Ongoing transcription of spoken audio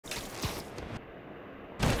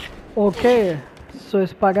Okay, so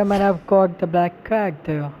Spider-Man have got the black card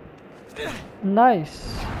there.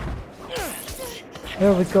 Nice.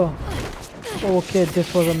 Here we go. Okay,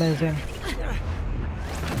 this was amazing.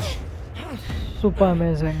 Super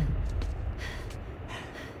amazing.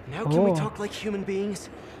 Now can we Oh, talk like human beings?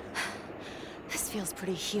 This feels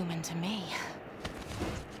pretty human to me.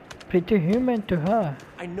 pretty human to her.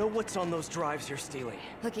 I know what's on those drives you're stealing.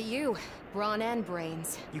 Look at you, brawn and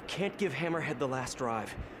brains. You can't give Hammerhead the last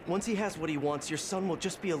drive. Once he has what he wants, your son will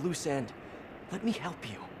just be a loose end. Let me help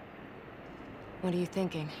you. What are you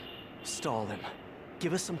thinking? Stall him.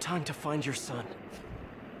 Give us some time to find your son.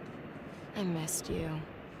 I missed you.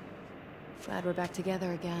 Glad we're back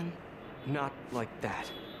together again. Not like that.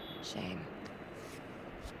 Shame.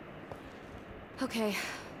 Okay.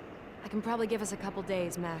 I can probably give us a couple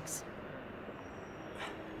days, max.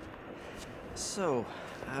 So,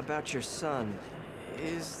 about your son,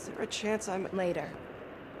 is there a chance I'm... Later.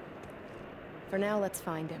 For now, let's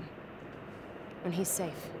find him. When he's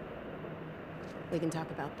safe, we can talk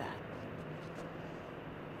about that.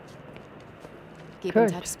 Keep in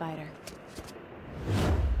Good. touch, Spider.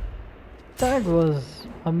 That was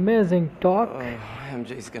amazing talk. Oh,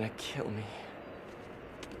 MJ's gonna kill me.